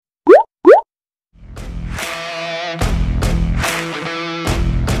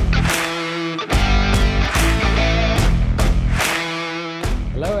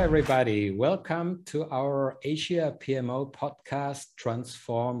everybody. Welcome to our Asia PMO podcast,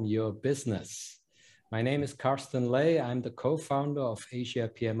 Transform Your Business. My name is Carsten Ley. I'm the co-founder of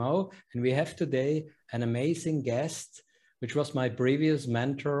Asia PMO, and we have today an amazing guest, which was my previous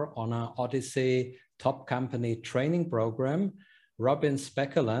mentor on our Odyssey Top Company training program, Robin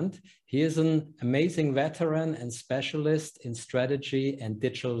Speculand. He is an amazing veteran and specialist in strategy and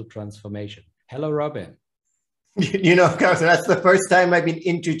digital transformation. Hello, Robin. You know, Carsten, that's the first time I've been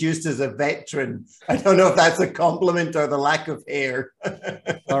introduced as a veteran. I don't know if that's a compliment or the lack of hair.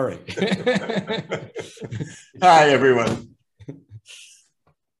 Sorry. Hi, everyone.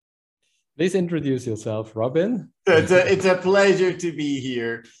 Please introduce yourself, Robin. It's a pleasure to be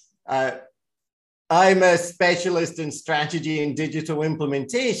here. I'm a specialist in strategy and digital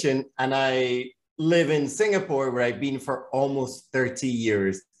implementation, and I live in Singapore, where I've been for almost 30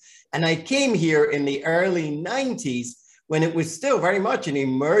 years. And I came here in the early 90s when it was still very much an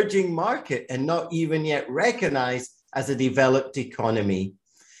emerging market and not even yet recognized as a developed economy.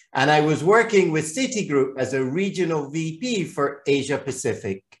 And I was working with Citigroup as a regional VP for Asia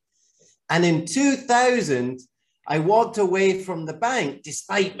Pacific. And in 2000, I walked away from the bank,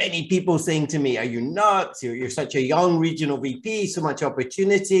 despite many people saying to me, "Are you nuts? You're such a young regional VP, so much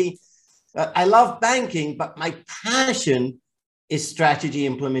opportunity." I love banking, but my passion is strategy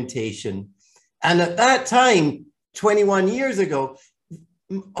implementation. And at that time, 21 years ago,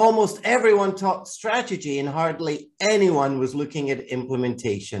 almost everyone taught strategy and hardly anyone was looking at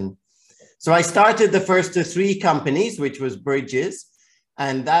implementation. So I started the first of three companies, which was Bridges.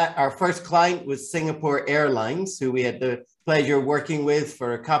 And that our first client was Singapore Airlines, who we had the pleasure of working with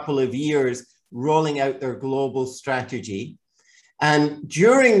for a couple of years, rolling out their global strategy. And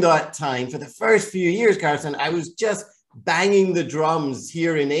during that time, for the first few years, Carsten, I was just banging the drums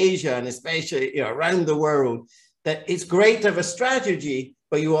here in Asia and especially around the world, that it's great to have a strategy,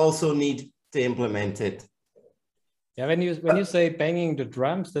 but you also need to implement it. Yeah, when you say banging the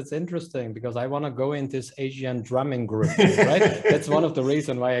drums, that's interesting because I want to go in this Asian drumming group, right? That's one of the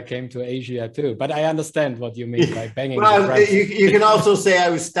reasons why I came to Asia too. But I understand what you mean by banging the drums. You can also say I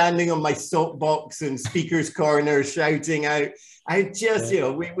was standing on my soapbox in speaker's corner shouting out. I just,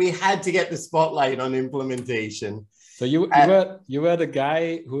 we had to get the spotlight on implementation. So you were the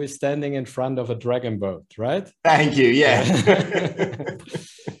guy who is standing in front of a dragon boat, right? Thank you. Yeah.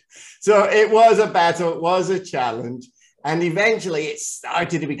 So it was a battle, it was a challenge, and eventually it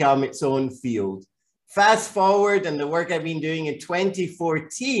started to become its own field. Fast forward, and the work I've been doing in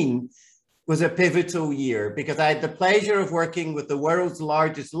 2014 was a pivotal year because I had the pleasure of working with the world's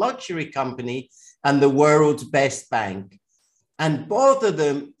largest luxury company and the world's best bank. And both of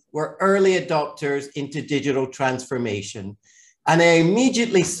them were early adopters into digital transformation. And I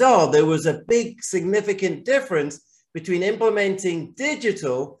immediately saw there was a big, significant difference between implementing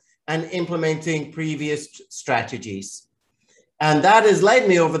digital and implementing previous strategies. And that has led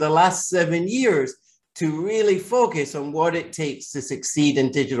me over the last 7 years to really focus on what it takes to succeed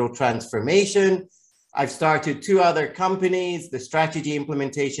in digital transformation. I've started two other companies, the Strategy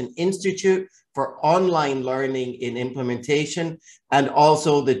Implementation Institute for online learning in implementation, and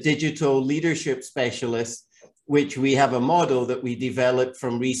also the Digital Leadership Specialist, which we have a model that we developed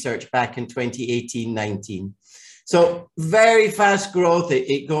from research back in 2018-19. So very fast growth.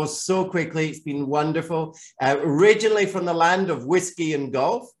 It goes so quickly. It's been wonderful. Originally from the land of whiskey and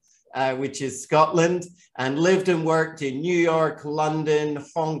golf, which is Scotland, and lived and worked in New York, London,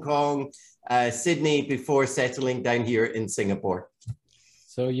 Hong Kong, Sydney before settling down here in Singapore.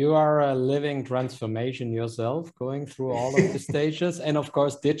 So you are a living transformation yourself, going through all of the stages. And of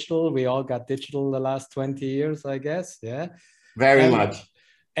course, digital. We all got digital the last 20 years, I guess. Yeah. Very much.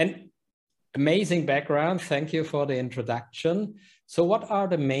 And amazing background. Thank you for the introduction. So what are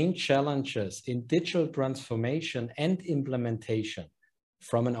the main challenges in digital transformation and implementation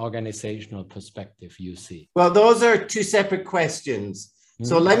from an organizational perspective you see? Well, those are two separate questions.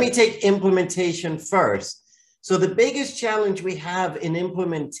 So let me take implementation first. So the biggest challenge we have in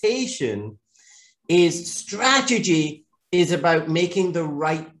implementation is strategy is about making the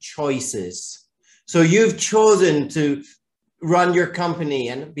right choices. So you've chosen to run your company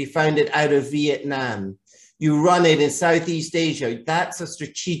and be founded out of Vietnam. You run it in Southeast Asia. That's a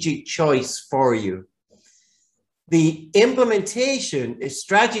strategic choice for you. The implementation, if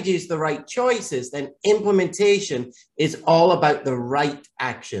strategy is the right choices, then implementation is all about the right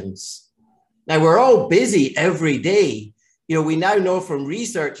actions. Now, we're all busy every day. We now know from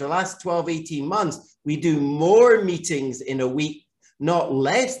research, the last 12, 18 months, we do more meetings in a week, not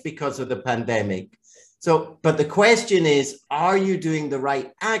less because of the pandemic. So, but the question is, are you doing the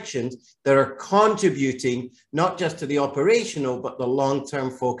right actions that are contributing not just to the operational, but the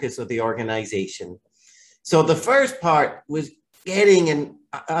long-term focus of the organization? So the first part was getting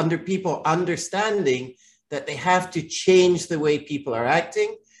under people understanding that they have to change the way people are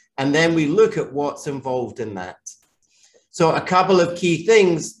acting. And then we look at what's involved in that. So a couple of key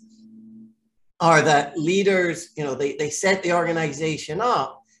things are that leaders, they set the organization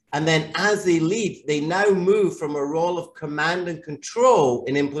up. And then as they lead, they now move from a role of command and control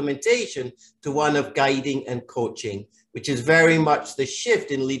in implementation to one of guiding and coaching, which is very much the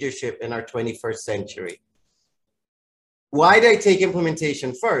shift in leadership in our 21st century. Why did I take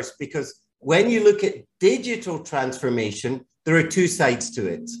implementation first? Because when you look at digital transformation, there are two sides to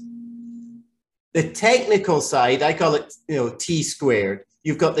it. The technical side, I call it, T squared.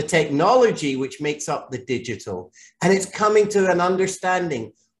 You've got the technology, which makes up the digital, and it's coming to an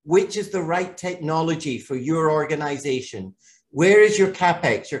understanding. Which is the right technology for your organization? Where is your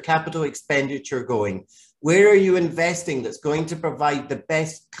CapEx, your capital expenditure going? Where are you investing that's going to provide the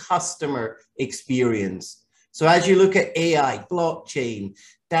best customer experience? So as you look at AI, blockchain,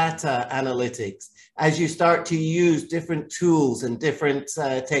 data analytics, as you start to use different tools and different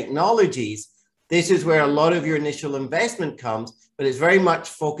technologies, this is where a lot of your initial investment comes, but it's very much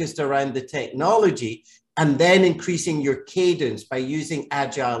focused around the technology and then increasing your cadence by using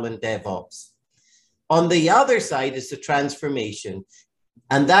Agile and DevOps. On the other side is the transformation,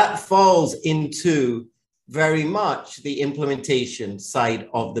 and that falls into very much the implementation side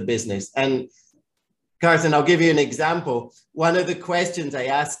of the business. And Carsten, I'll give you an example. One of the questions I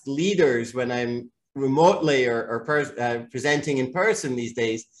ask leaders when I'm remotely or presenting in person these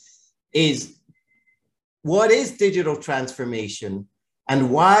days is, what is digital transformation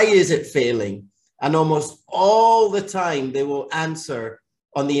and why is it failing? And almost all the time, they will answer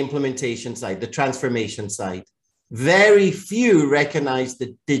on the implementation side, the transformation side. Very few recognize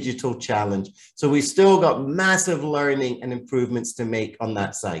the digital challenge. So we've still got massive learning and improvements to make on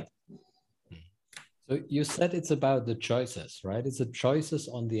that side. So you said it's about the choices, right? It's the choices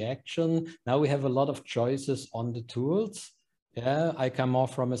on the action. Now we have a lot of choices on the tools. Yeah, I come more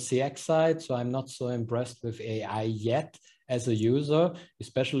from a CX side, so I'm not so impressed with AI yet as a user,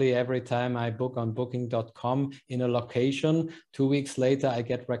 especially every time I book on booking.com in a location, 2 weeks later, I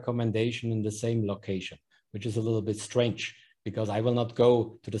get recommendation in the same location, which is a little bit strange because I will not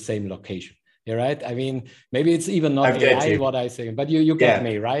go to the same location. You're right. I mean, maybe it's even not AI what I say, but you get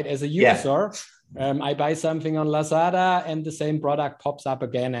me, right? As a user, I buy something on Lazada and the same product pops up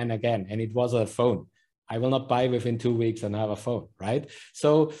again and again, and it was a phone. I will not buy within 2 weeks another phone, right?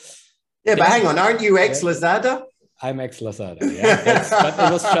 So, yeah, but hang on, aren't you ex-Lazada? I'm ex-Lazada, yeah. But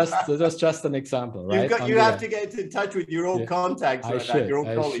it was just an example, right? You have to get in touch with your old contacts, your old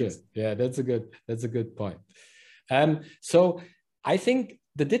colleagues. Yeah, that's a good point. So I think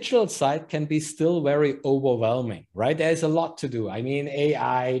the digital side can be still very overwhelming, right? There's a lot to do. I mean,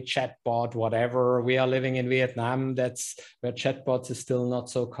 AI, chatbot, whatever. We are living in Vietnam. That's where chatbots is still not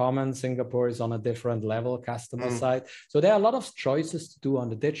so common. Singapore is on a different level, customer side. So there are a lot of choices to do on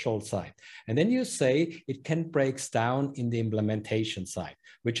the digital side. And then you say it can break down in the implementation side,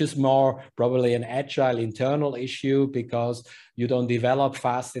 which is more probably an agile internal issue because you don't develop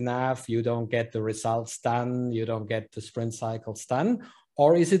fast enough. You don't get the results done. You don't get the sprint cycles done.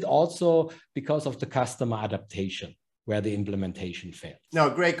 Or is it also because of the customer adaptation where the implementation fails? No,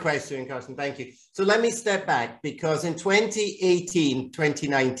 great question, Carsten. Thank you. So let me step back because in 2018,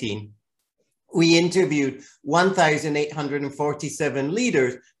 2019, we interviewed 1,847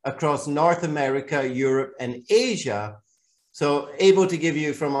 leaders across North America, Europe, and Asia. So able to give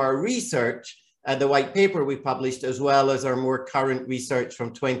you from our research, the white paper we published, as well as our more current research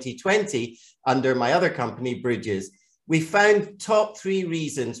from 2020 under my other company, Bridges. We found top 3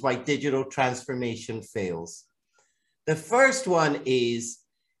 reasons why digital transformation fails. The first one is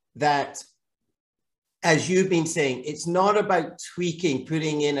that, as you've been saying, it's not about tweaking,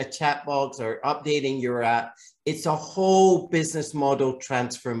 putting in a chat box or updating your app. It's a whole business model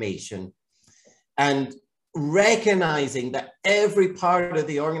transformation. And recognizing that every part of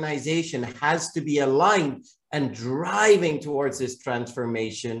the organization has to be aligned and driving towards this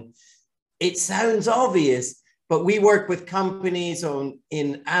transformation. It sounds obvious, but we work with companies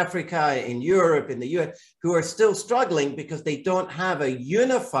in Africa, in Europe, in the US, who are still struggling because they don't have a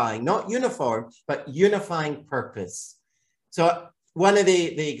unifying, not uniform, but unifying purpose. So one of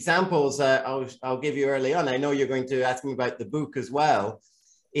the examples I'll give you early on, I know you're going to ask me about the book as well,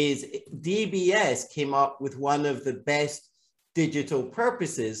 is DBS came up with one of the best digital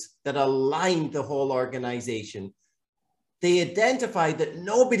purposes that aligned the whole organization. They identified that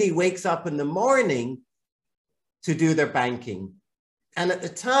nobody wakes up in the morning to do their banking. And at the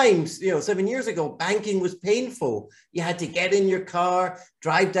time, 7 years ago, banking was painful. You had to get in your car,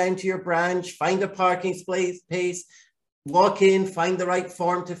 drive down to your branch, find a parking space, walk in, find the right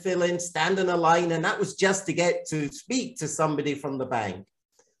form to fill in, stand in a line. And that was just to get to speak to somebody from the bank.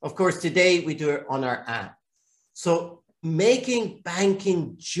 Of course, today we do it on our app. So making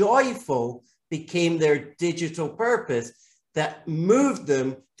banking joyful became their digital purpose that moved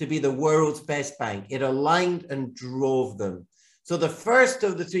them to be the world's best bank. It aligned and drove them. So the first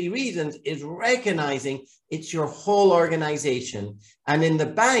of the three reasons is recognizing it's your whole organization. And in the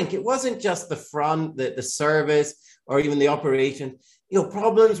bank, it wasn't just the front, the service, or even the operation.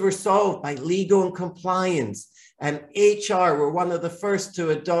 Problems were solved by legal and compliance. And HR were one of the first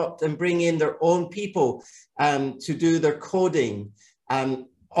to adopt and bring in their own people to do their coding.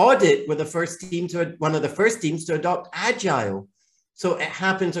 Audit were one of the first teams to adopt Agile. So it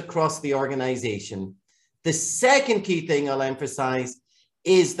happens across the organization. The second key thing I'll emphasize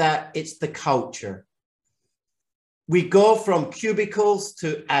is that it's the culture. We go from cubicles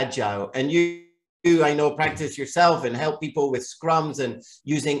to Agile, and you, I know, practice yourself and help people with scrums and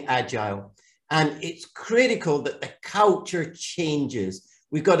using Agile. And it's critical that the culture changes.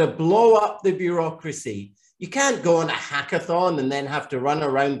 We've got to blow up the bureaucracy. You can't go on a hackathon and then have to run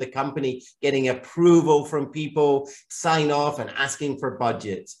around the company getting approval from people, sign off and asking for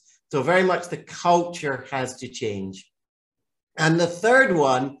budgets. So very much the culture has to change. And the third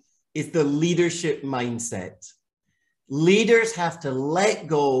one is the leadership mindset. Leaders have to let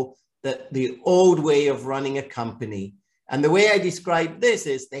go the old way of running a company. And the way I describe this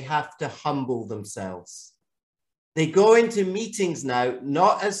is they have to humble themselves. They go into meetings now,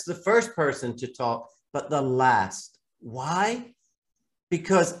 not as the first person to talk, but the last. Why?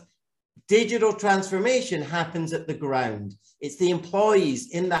 Because digital transformation happens at the ground. It's the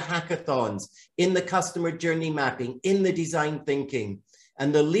employees in the hackathons, in the customer journey mapping, in the design thinking.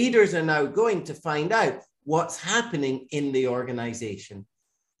 And the leaders are now going to find out what's happening in the organization.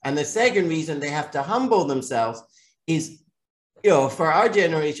 And the second reason they have to humble themselves is, for our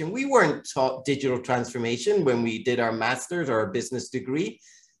generation, we weren't taught digital transformation when we did our master's or our business degree.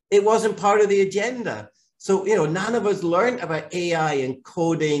 It wasn't part of the agenda. So, none of us learned about AI and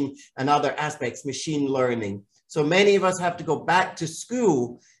coding and other aspects, machine learning. So many of us have to go back to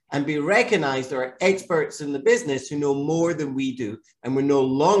school and be recognized there are experts in the business who know more than we do. And we're no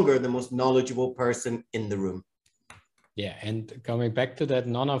longer the most knowledgeable person in the room. Yeah, and coming back to that,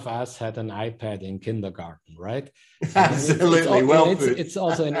 none of us had an iPad in kindergarten, right? Absolutely, it's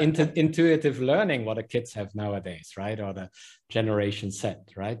also an intuitive learning what the kids have nowadays, right? Or the generation Z,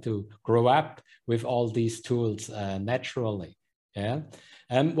 right? To grow up with all these tools naturally, yeah?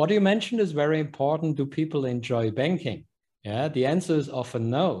 What you mentioned is very important. Do people enjoy banking? Yeah, the answer is often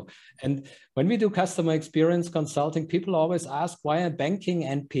no. And when we do customer experience consulting, people always ask why a banking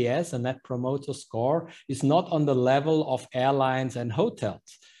NPS, a Net Promoter Score, is not on the level of airlines and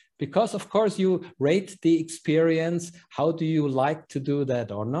hotels. Because of course you rate the experience. How do you like to do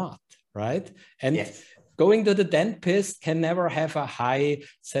that or not, right? And yes. Going to the dentist can never have a high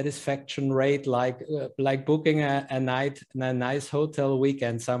satisfaction rate like booking a nice hotel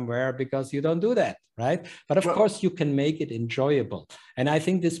weekend somewhere, because you don't do that, right? But of course you can make it enjoyable. And I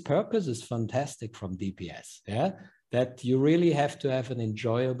think this purpose is fantastic from DPS, yeah? That you really have to have an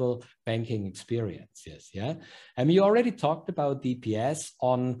enjoyable banking experience, yes, yeah? And you already talked about DPS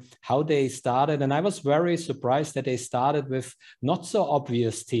on how they started, and I was very surprised that they started with not so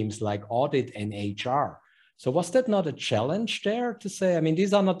obvious teams like audit and HR. So was that not a challenge there to say, I mean,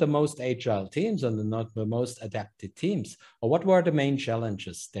 these are not the most agile teams and not the most adapted teams? Or what were the main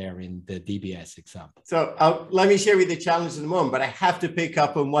challenges there in the DBS example? So let me share with you the challenge in a moment, but I have to pick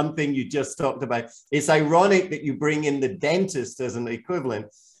up on one thing you just talked about. It's ironic that you bring in the dentist as an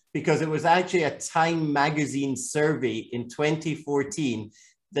equivalent, because it was actually a Time magazine survey in 2014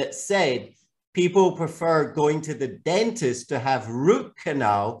 that said people prefer going to the dentist to have root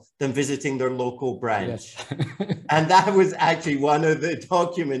canal than visiting their local branch. Yes. And that was actually one of the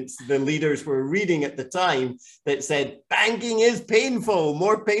documents the leaders were reading at the time that said, banking is painful,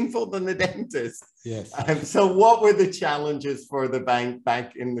 more painful than the dentist. Yes. So what were the challenges for the bank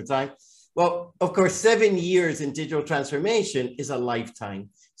back in the time? Well, of course, 7 years in digital transformation is a lifetime.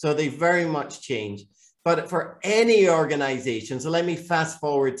 So they very much changed. But for any organization, so let me fast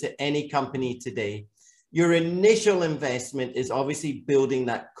forward to any company today, your initial investment is obviously building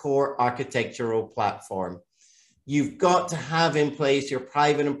that core architectural platform. You've got to have in place your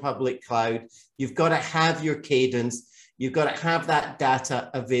private and public cloud. You've got to have your cadence. You've got to have that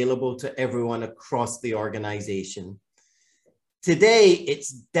data available to everyone across the organization. Today,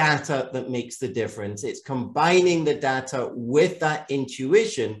 it's data that makes the difference. It's combining the data with that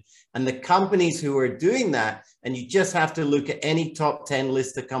intuition. And the companies who are doing that, and you just have to look at any top 10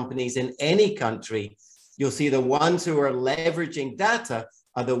 list of companies in any country, you'll see the ones who are leveraging data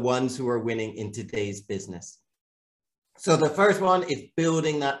are the ones who are winning in today's business. So the first one is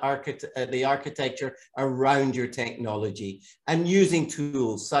building that the architecture around your technology and using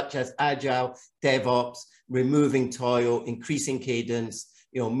tools such as Agile, DevOps, removing toil, increasing cadence,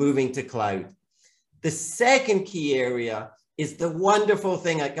 moving to cloud. The second key area is the wonderful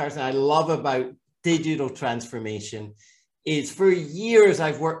thing that Carsten, I love about digital transformation is for years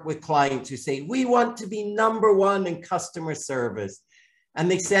I've worked with clients who say, we want to be #1 in customer service. And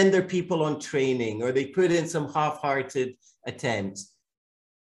they send their people on training or they put in some half-hearted attempts.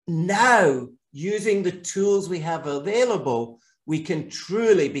 Now, using the tools we have available, we can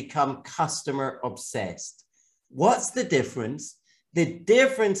truly become customer obsessed. What's the difference? The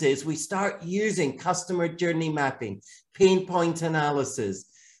difference is we start using customer journey mapping, pain point analysis.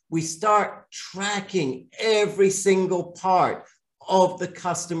 We start tracking every single part of the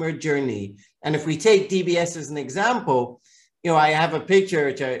customer journey. And if we take DBS as an example, I have a picture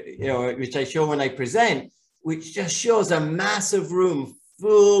which I show when I present, which just shows a massive room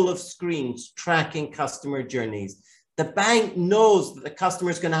full of screens tracking customer journeys. The bank knows that the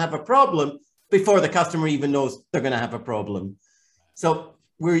customer is going to have a problem before the customer even knows they're going to have a problem. So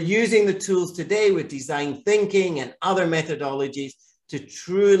we're using the tools today with design thinking and other methodologies to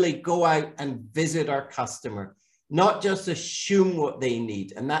truly go out and visit our customer, not just assume what they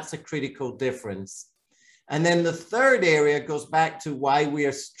need. And that's a critical difference. And then the third area goes back to why we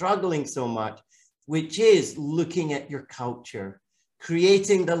are struggling so much, which is looking at your culture,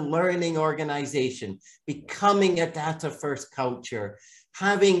 creating the learning organization, becoming a data-first culture,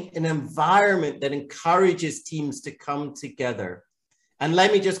 having an environment that encourages teams to come together. And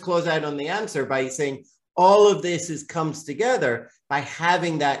let me just close out on the answer by saying all of this comes together by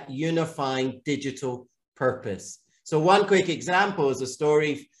having that unifying digital purpose. So one quick example is a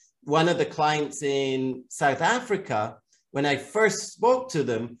story. One of the clients in South Africa, when I first spoke to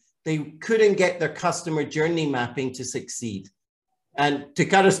them, they couldn't get their customer journey mapping to succeed. And to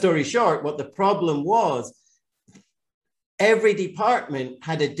cut a story short, what the problem was, every department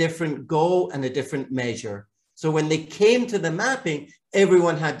had a different goal and a different measure. So when they came to the mapping,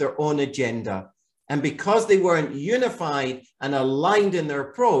 everyone had their own agenda. And because they weren't unified and aligned in their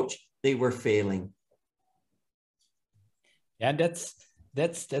approach, they were failing. Yeah,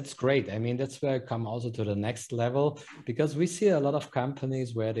 that's great. I mean, that's where I come also to the next level, because we see a lot of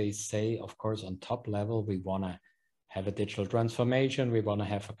companies where they say, of course, on top level, we want to have a digital transformation. We want to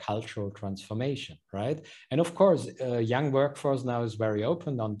have a cultural transformation, right? And of course, young workforce now is very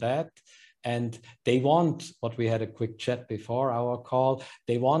open on that. And they want, what we had a quick chat before our call,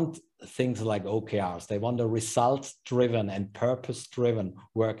 they want things like OKRs. They want a results-driven and purpose-driven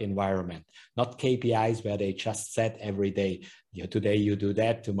work environment, not KPIs where they just set every day, today you do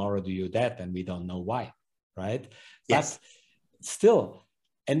that, tomorrow do you that, and we don't know why, right? Yes. But still,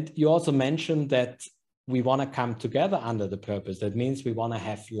 and you also mentioned that we want to come together under the purpose. That means we want to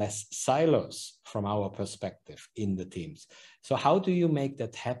have less silos from our perspective in the teams. So how do you make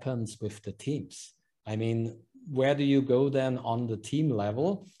that happen with the teams? I mean, where do you go then on the team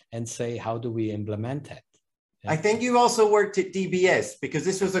level and say, how do we implement it? I think you also worked at DBS, because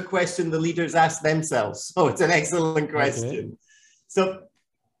this was a question the leaders asked themselves. So it's an excellent question. Okay. So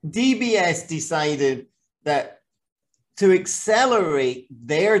DBS decided that to accelerate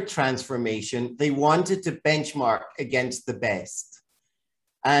their transformation, they wanted to benchmark against the best.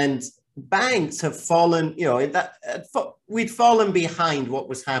 And banks have fallen, we'd fallen behind what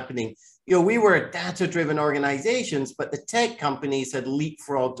was happening. We were data-driven organizations, but the tech companies had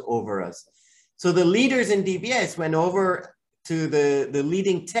leapfrogged over us. So the leaders in DBS went over to the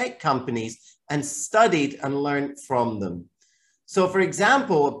leading tech companies and studied and learned from them. So for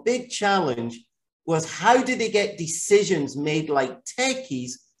example, a big challenge was, how do they get decisions made like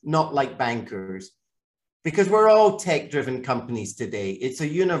techies, not like bankers? Because we're all tech-driven companies today. It's a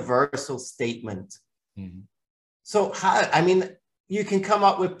universal statement. Mm-hmm. So you can come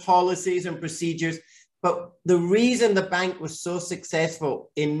up with policies and procedures, but the reason the bank was so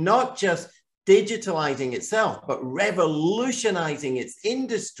successful in not just digitalizing itself, but revolutionizing its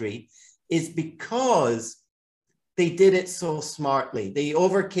industry is because they did it so smartly. They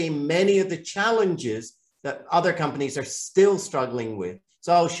overcame many of the challenges that other companies are still struggling with.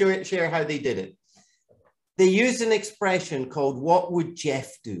 So I'll share how they did it. They used an expression called, what would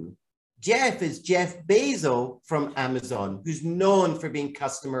Jeff do? Jeff is Jeff Bezos from Amazon, who's known for being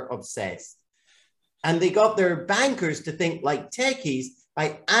customer obsessed. And they got their bankers to think like techies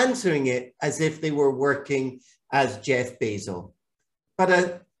by answering it as if they were working as Jeff Bezos. But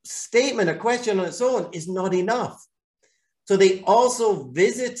a statement, a question on its own is not enough. So they also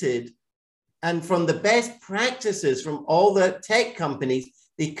visited, and from the best practices from all the tech companies,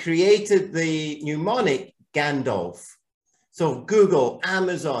 they created the mnemonic Gandalf. So Google,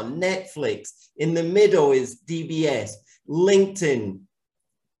 Amazon, Netflix, in the middle is DBS, LinkedIn,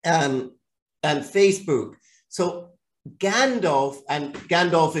 and Facebook. So Gandalf, and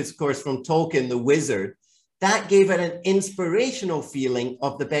Gandalf is of course from Tolkien, the wizard, that gave it an inspirational feeling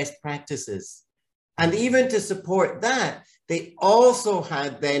of the best practices. And even to support that, they also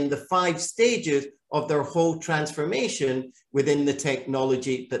had then the 5 stages of their whole transformation within the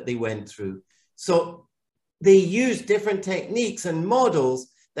technology that they went through. So they used different techniques and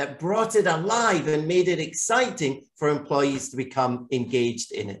models that brought it alive and made it exciting for employees to become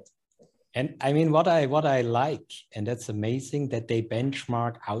engaged in it. And I mean, what I like, and that's amazing, that they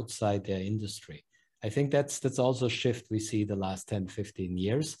benchmark outside their industry. I think that's also a shift we see the last 10, 15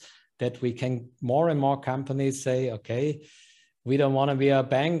 years, that we can, more and more companies say, okay, we don't want to be a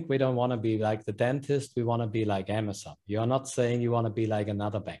bank. We don't want to be like the dentist. We want to be like Amazon. You're not saying you want to be like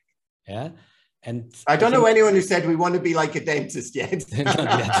another bank. Yeah. And I don't know anyone who said we want to be like a dentist yet. Not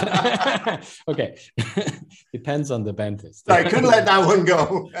yet. Okay. Depends on the dentist. I couldn't let that one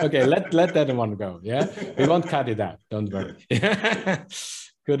go. Okay, let that one go. Yeah. We won't cut it out. Don't worry.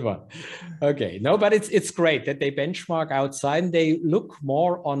 Good one. Okay. No, but it's great that they benchmark outside and they look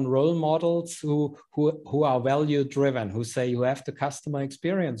more on role models who are value driven, who say who have the customer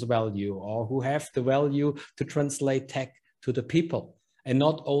experience value or who have the value to translate tech to the people and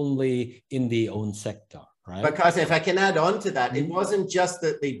not only in the own sector. Right? Because if I can add on to that, it wasn't just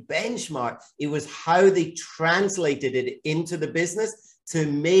that they benchmarked, it was how they translated it into the business to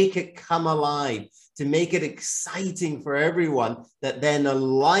make it come alive, to make it exciting for everyone, that then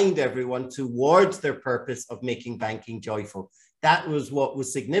aligned everyone towards their purpose of making banking joyful. That was what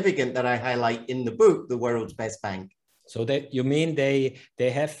was significant that I highlight in the book, The World's Best Bank. So that you mean they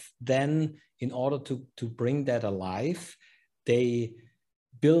have then, in order to bring that alive, they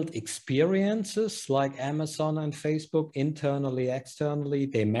build experiences like Amazon and Facebook internally, externally.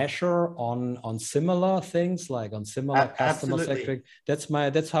 They measure on similar things, like on similar customer centric.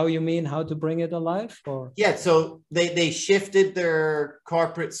 That's how you mean how to bring it alive? Or? Yeah, so they shifted their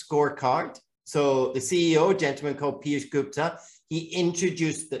corporate scorecard. So the CEO, a gentleman called Piyush Gupta, he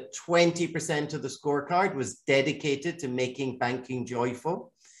introduced that 20% of the scorecard was dedicated to making banking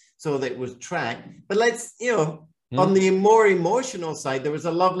joyful. So that it was tracked. But let's, on the more emotional side, there was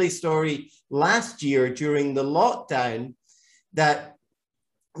a lovely story last year during the lockdown that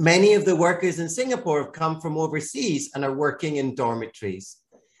many of the workers in Singapore have come from overseas and are working in dormitories.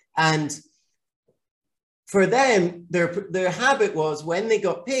 And for them, their habit was when they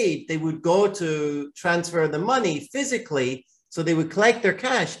got paid, they would go to transfer the money physically. So they would collect their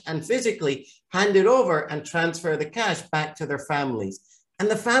cash and physically hand it over and transfer the cash back to their families. And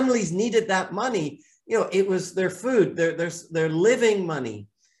the families needed that money. It was their food, their living money.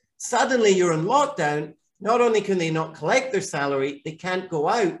 Suddenly you're in lockdown. Not only can they not collect their salary, they can't go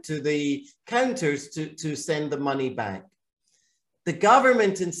out to the counters to send the money back. The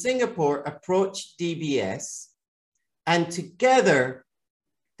government in Singapore approached DBS, and together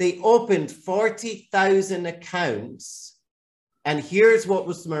they opened 40,000 accounts. And here's what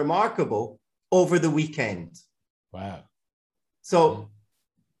was remarkable: over the weekend. Wow. So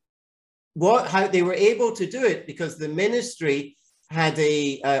how they were able to do it, because the ministry had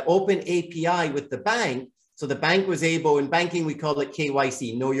a open API with the bank. So the bank was able, in banking, we call it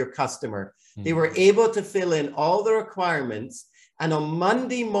KYC, know your customer. They were able to fill in all the requirements. And on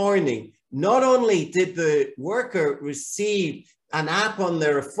Monday morning, not only did the worker receive an app on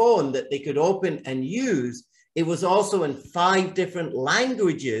their phone that they could open and use, it was also in 5 different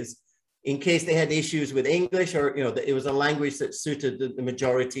languages in case they had issues with English, or it was a language that suited the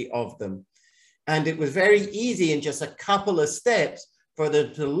majority of them. And it was very easy in just a couple of steps for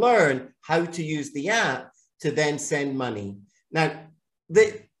them to learn how to use the app to then send money. Now,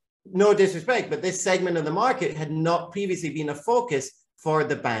 no disrespect, but this segment of the market had not previously been a focus for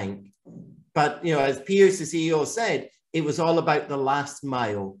the bank. But as Piyush, the CEO, said, it was all about the last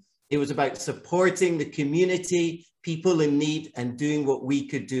mile. It was about supporting the community, people in need, and doing what we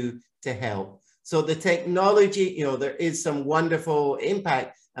could do to help. So the technology, there is some wonderful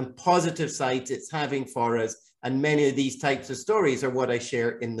impact and positive sides it's having for us. And many of these types of stories are what I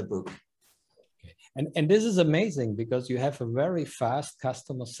share in the book. Okay. And this is amazing because you have a very fast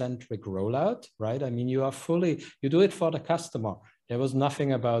customer-centric rollout, right? I mean, you do it for the customer. There was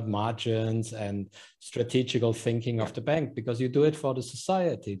nothing about margins and strategical thinking of the bank, because you do it for the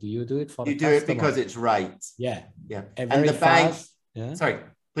society. Do you do it for the customer? You do it because it's right. Yeah. Yeah. And the bank, yeah. Sorry,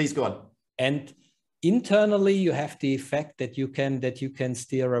 please go on. And internally, you have the effect that you can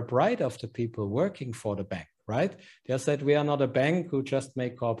steer a bride of the people working for the bank, right? They said, we are not a bank who just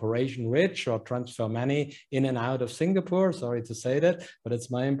make corporation rich or transfer money in and out of Singapore. Sorry to say that, but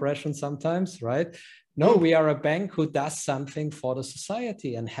it's my impression sometimes, right? No, we are a bank who does something for the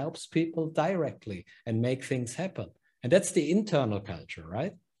society and helps people directly and make things happen. And that's the internal culture,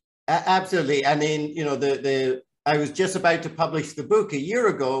 right? Absolutely. I mean, you know, I was just about to publish the book a year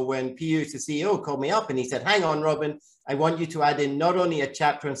ago when Piyush, the CEO, called me up and he said, hang on, Robin, I want you to add in not only a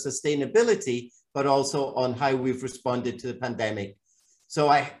chapter on sustainability, but also on how we've responded to the pandemic. So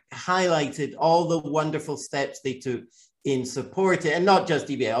I highlighted all the wonderful steps they took in support it, and not just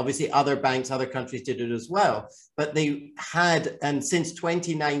DBA, obviously other banks, other countries did it as well, but they had, and since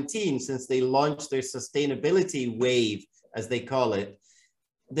 2019, since they launched their sustainability wave, as they call it,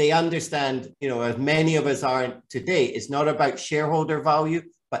 they understand, you know, as many of us are today, it's not about shareholder value,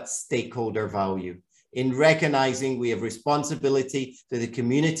 but stakeholder value. In recognizing we have responsibility to the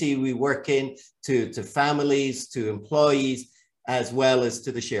community we work in, to families, to employees, as well as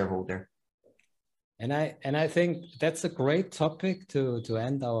to the shareholder. And I think that's a great topic to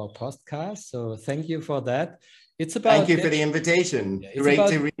end our podcast. So thank you for that. It's about Thank you for the invitation. Yeah, Great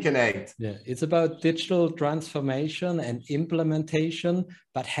to reconnect. Yeah, it's about digital transformation and implementation,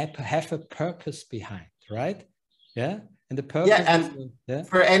 but have a purpose behind, right? Yeah. And the purpose. Yeah, and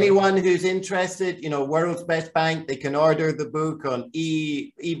for anyone who's interested, you know, World's Best Bank, they can order the book on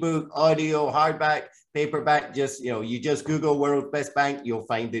ebook, audio, hardback, paperback. Just, you know, you just Google World's Best Bank, you'll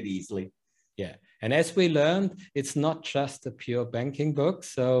find it easily. Yeah. And as we learned, it's not just a pure banking book.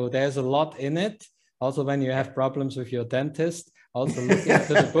 So there's a lot in it. Also, when you have problems with your dentist, also look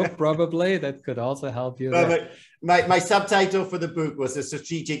into the book, probably. That could also help you. Well, my subtitle for the book was A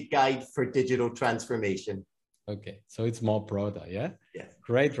Strategic Guide for Digital Transformation. Okay. So it's more broader, yeah? Yeah.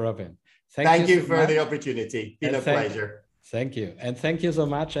 Great, Robin. Thank you for the opportunity. Been a pleasure. Thank you. And thank you so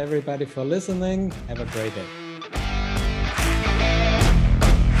much, everybody, for listening. Have a great day.